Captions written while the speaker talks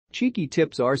Cheeky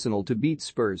tips Arsenal to beat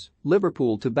Spurs,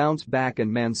 Liverpool to bounce back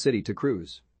and Man City to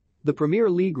cruise. The Premier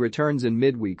League returns in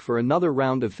midweek for another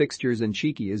round of fixtures and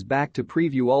Cheeky is back to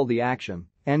preview all the action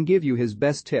and give you his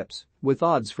best tips with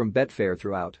odds from Betfair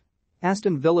throughout.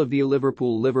 Aston Villa v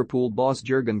Liverpool boss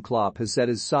Jurgen Klopp has said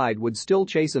his side would still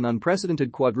chase an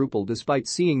unprecedented quadruple despite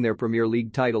seeing their Premier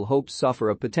League title hopes suffer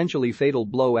a potentially fatal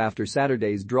blow after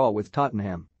Saturday's draw with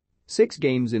Tottenham. 6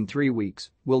 games in 3 weeks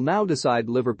will now decide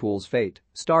Liverpool's fate,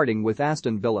 starting with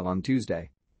Aston Villa on Tuesday.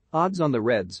 Odds on the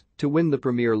Reds to win the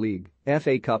Premier League,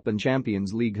 FA Cup and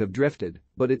Champions League have drifted,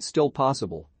 but it's still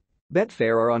possible.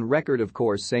 Betfair are on record of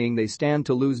course saying they stand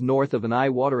to lose north of an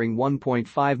eye-watering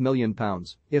 £1.5 million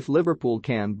if Liverpool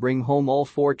can bring home all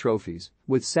 4 trophies,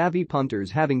 with savvy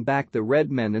punters having backed the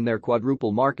Red Men in their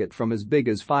quadruple market from as big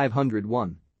as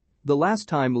 501. The last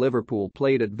time Liverpool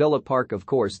played at Villa Park of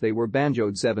course they were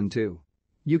banjoed 7-2.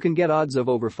 You can get odds of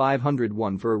over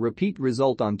 501 for a repeat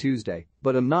result on Tuesday,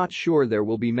 but I'm not sure there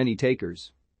will be many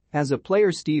takers. As a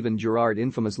player Steven Gerrard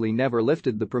infamously never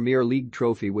lifted the Premier League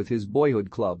trophy with his boyhood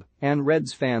club, and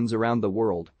Reds fans around the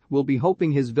world will be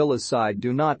hoping his Villa's side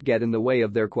do not get in the way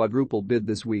of their quadruple bid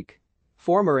this week.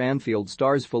 Former Anfield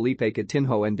stars Felipe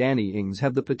Coutinho and Danny Ings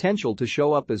have the potential to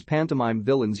show up as pantomime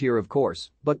villains here of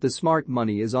course, but the smart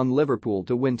money is on Liverpool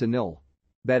to win 2-0.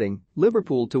 Betting,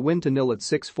 Liverpool to win 2-0 at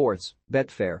 6/4,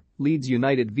 Betfair, Leeds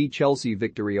United v Chelsea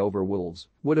victory over Wolves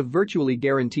would have virtually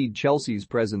guaranteed Chelsea's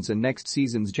presence in next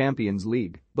season's Champions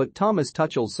League, but Thomas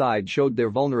Tuchel's side showed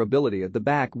their vulnerability at the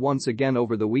back once again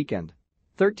over the weekend.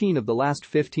 13 of the last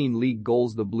 15 league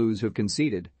goals the Blues have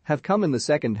conceded have come in the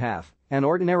second half, and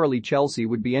ordinarily Chelsea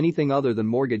would be anything other than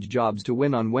mortgage jobs to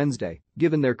win on Wednesday,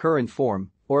 given their current form,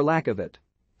 or lack of it.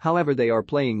 However they are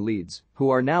playing Leeds, who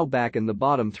are now back in the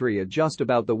bottom 3 at just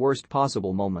about the worst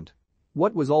possible moment.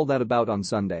 What was all that about on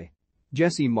Sunday?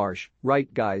 Jesse Marsh,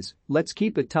 right guys, let's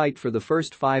keep it tight for the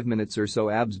first 5 minutes or so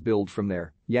abs build from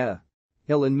there, yeah.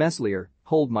 Ilan Meslier,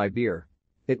 hold my beer.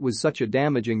 It was such a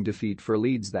damaging defeat for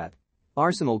Leeds that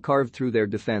Arsenal carved through their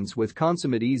defense with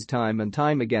consummate ease time and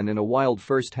time again in a wild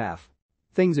first half.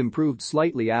 Things improved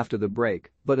slightly after the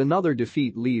break, but another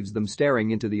defeat leaves them staring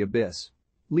into the abyss.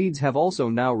 Leeds have also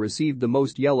now received the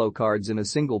most yellow cards in a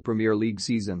single Premier League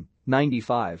season,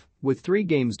 95, with 3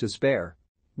 games to spare.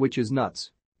 Which is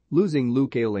nuts. Losing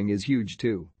Luke Ayling is huge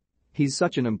too. He's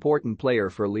such an important player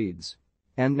for Leeds.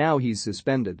 And now he's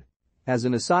suspended. As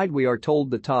an aside we are told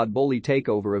the Todd Boehly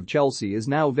takeover of Chelsea is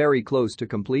now very close to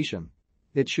completion.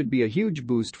 It should be a huge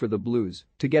boost for the Blues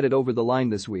to get it over the line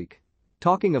this week.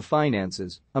 Talking of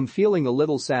finances, I'm feeling a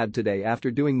little sad today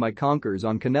after doing my conkers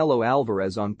on Canelo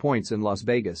Alvarez on points in Las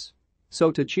Vegas.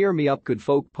 So to cheer me up could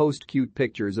folk post cute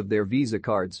pictures of their Visa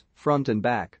cards, front and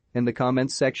back, in the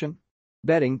comments section?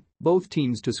 Betting, both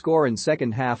teams to score in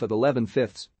second half at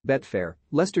 11/5, Betfair,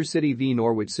 Leicester City v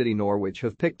Norwich City. Norwich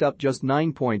have picked up just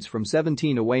 9 points from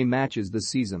 17 away matches this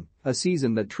season, a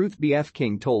season that Truth BF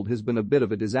King told has been a bit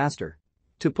of a disaster.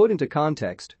 To put into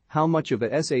context how much of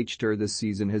a SH this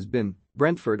season has been,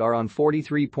 Brentford are on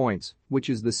 43 points,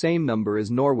 which is the same number as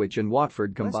Norwich and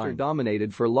Watford combined. Leicester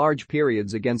dominated for large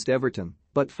periods against Everton,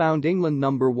 but found England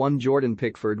number 1 Jordan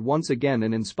Pickford once again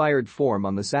in inspired form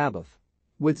on the Sabbath.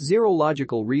 With zero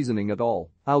logical reasoning at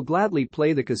all, I'll gladly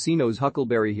play the casino's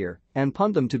Huckleberry here and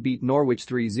punt them to beat Norwich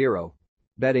 3-0.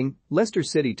 Betting, Leicester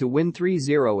City to win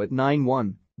 3-0 at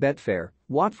 9-1, Betfair,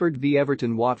 Watford v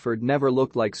Everton. Watford never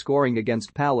looked like scoring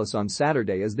against Palace on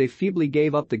Saturday as they feebly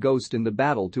gave up the ghost in the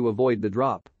battle to avoid the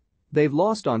drop. They've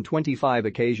lost on 25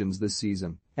 occasions this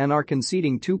season and are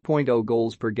conceding 2.0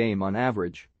 goals per game on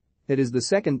average. It is the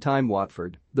second time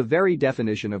Watford, the very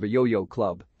definition of a yo-yo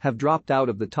club, have dropped out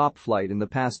of the top flight in the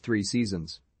past 3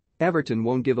 seasons. Everton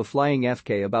won't give a flying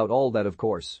FK about all that of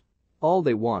course. All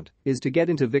they want is to get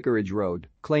into Vicarage Road,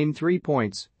 claim 3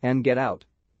 points, and get out.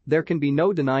 There can be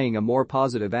no denying a more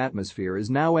positive atmosphere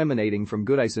is now emanating from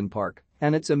Goodison Park,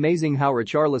 and it's amazing how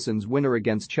Richarlison's winner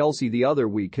against Chelsea the other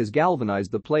week has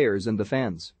galvanized the players and the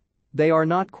fans. They are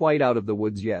not quite out of the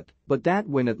woods yet, but that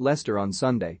win at Leicester on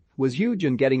Sunday was huge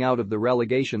and getting out of the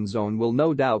relegation zone will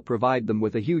no doubt provide them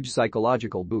with a huge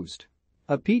psychological boost.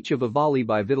 A peach of a volley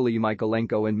by Vitaly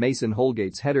Mykolenko and Mason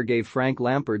Holgate's header gave Frank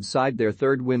Lampard's side their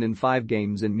 3rd win in 5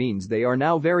 games and means they are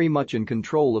now very much in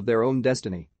control of their own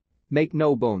destiny. Make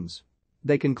no bones.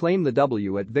 They can claim the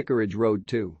W at Vicarage Road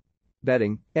too.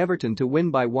 Betting, Everton to win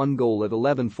by 1 goal at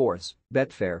 11/4,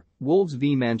 Betfair, Wolves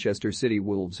v Manchester City.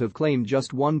 Wolves have claimed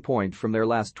just 1 point from their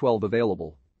last 12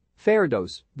 available. Fair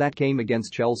dose, that came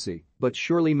against Chelsea, but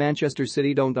surely Manchester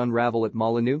City don't unravel at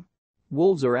Molineux?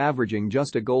 Wolves are averaging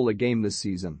just a goal a game this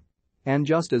season. And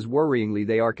just as worryingly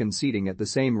they are conceding at the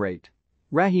same rate.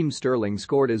 Raheem Sterling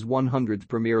scored his 100th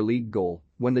Premier League goal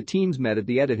when the teams met at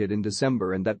the Etihad in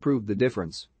December, and that proved the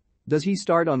difference. Does he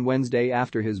start on Wednesday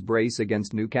after his brace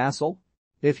against Newcastle?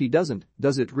 If he doesn't,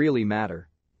 does it really matter?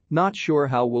 Not sure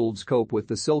how Wolves cope with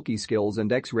the silky skills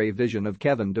and X-ray vision of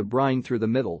Kevin De Bruyne through the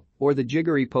middle or the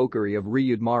jiggery pokery of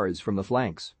Riyad Mahrez from the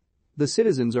flanks. The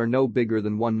Citizens are no bigger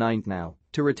than 1/9 now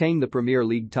to retain the Premier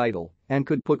League title and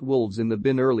could put Wolves in the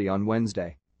bin early on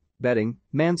Wednesday. Betting,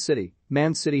 Man City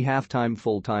half-time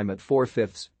full-time at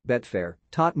 4/5, Betfair,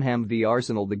 Tottenham v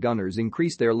Arsenal. The Gunners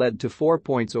increased their lead to 4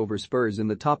 points over Spurs in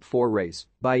the top 4 race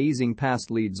by easing past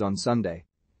leads on Sunday.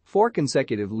 4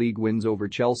 consecutive league wins over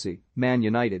Chelsea, Man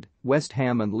United, West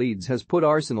Ham and Leeds has put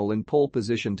Arsenal in pole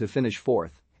position to finish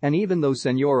 4th, and even though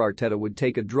Senor Arteta would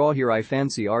take a draw here, I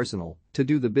fancy Arsenal to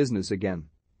do the business again.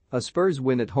 A Spurs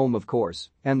win at home of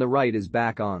course, and the right is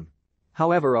back on.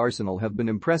 However, Arsenal have been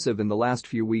impressive in the last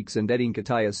few weeks, and Edin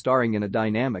Nketiah starring in a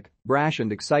dynamic, brash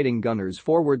and exciting Gunners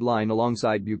forward line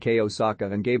alongside Bukayo Saka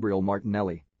and Gabriel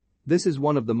Martinelli. This is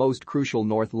one of the most crucial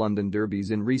North London derbies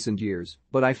in recent years,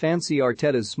 but I fancy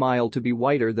Arteta's smile to be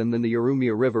whiter than the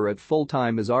Urumia River at full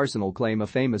time as Arsenal claim a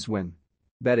famous win.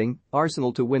 Betting,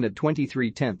 Arsenal to win at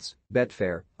 23/10,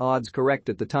 Betfair, odds correct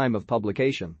at the time of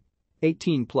publication.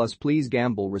 18+, please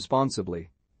gamble responsibly.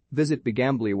 Visit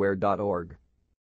begambleaware.org.